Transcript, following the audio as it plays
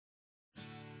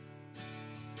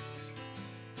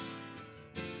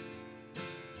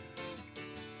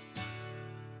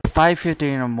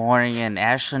5:50 in the morning in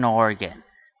Ashland, Oregon,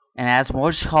 and as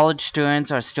most college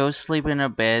students are still sleeping in their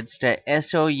beds, the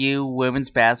SOU women's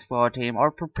basketball team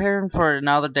are preparing for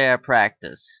another day of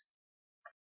practice.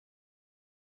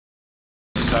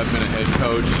 I've been a head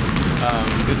coach.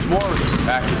 It's more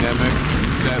academic.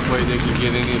 That way they can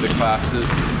get any of the classes.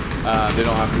 They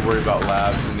don't have to worry about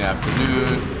labs in the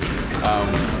afternoon.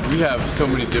 We have so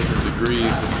many different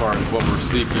degrees as far as what we're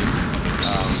seeking.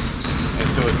 And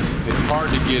so it's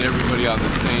hard to get everybody on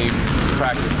the same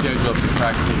practice schedule to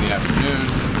practice in the afternoon.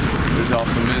 There's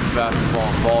also men's basketball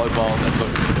and volleyball that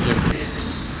look for gyms.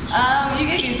 You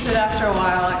get used to it after a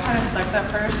while. It kind of sucks at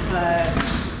first, but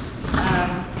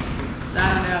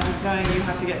I don't know, just knowing you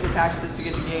have to get through practices to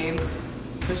get to games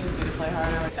pushes me to play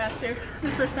harder. Faster.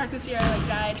 The first practice year I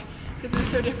died because it was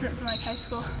so different from high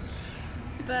school.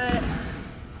 But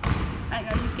I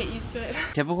don't know, just get used to it.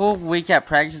 Typical week at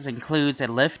practice includes a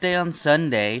lift day on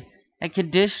Sunday, a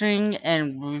conditioning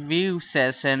and review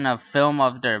session of film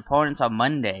of their opponents on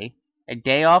Monday, a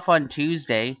day off on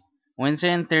Tuesday,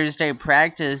 Wednesday and Thursday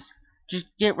practice, just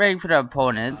get ready for the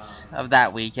opponents of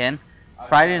that weekend.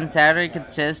 Friday and Saturday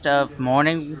consist of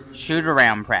morning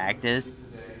shoot-around practice,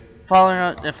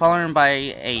 followed by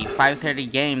a 5:30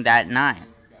 game that night.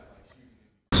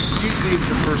 Usually it's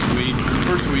the first week. The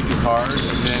first week is hard,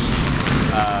 and then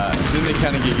they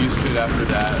kind of get used to it after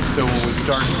that. So when we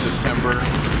start in September,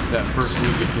 that first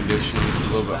week of conditioning is a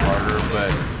little bit harder, but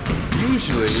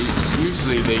usually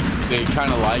they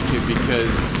kind of like it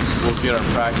because we'll get our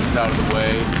practice out of the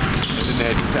way, and then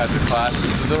they just have the classes,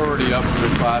 so they're already up for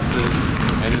the classes,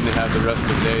 and then they have the rest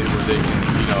of the day where they can,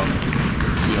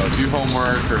 do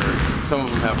homework, or some of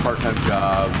them have part-time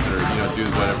jobs, or do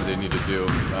whatever they need to do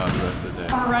the rest of the day.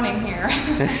 We're running here,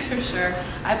 that's for sure.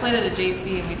 I played at a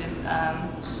JC and we did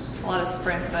a lot of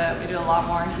sprints, but we do a lot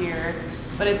more here.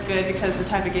 But it's good because the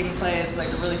type of game we play is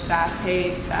like a really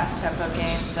fast-paced, fast-tempo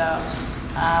game. So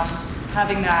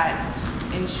having that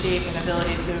in shape and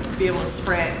ability to be able to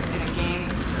sprint in a game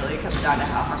really comes down to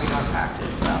how hard we go in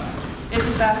practice. So it's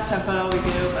a fast tempo we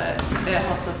do, but it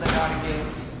helps us later on in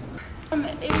games.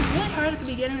 It was really hard at the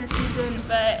beginning of the season,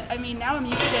 but I mean now I'm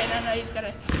used to it, and I know you just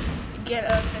gotta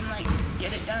get up and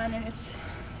get it done, and it's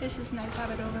just nice to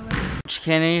have it over with. Coach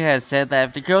Kennedy has said that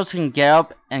if the girls can get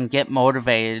up and get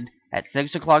motivated at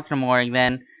 6 o'clock in the morning,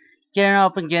 then getting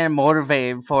up and getting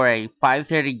motivated for a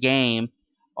 5:30 game,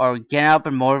 or getting up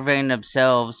and motivating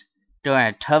themselves during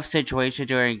a tough situation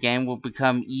during a game will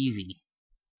become easy.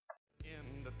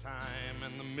 In the time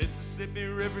and the Mississippi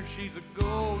River, she's a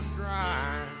gold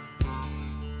dry.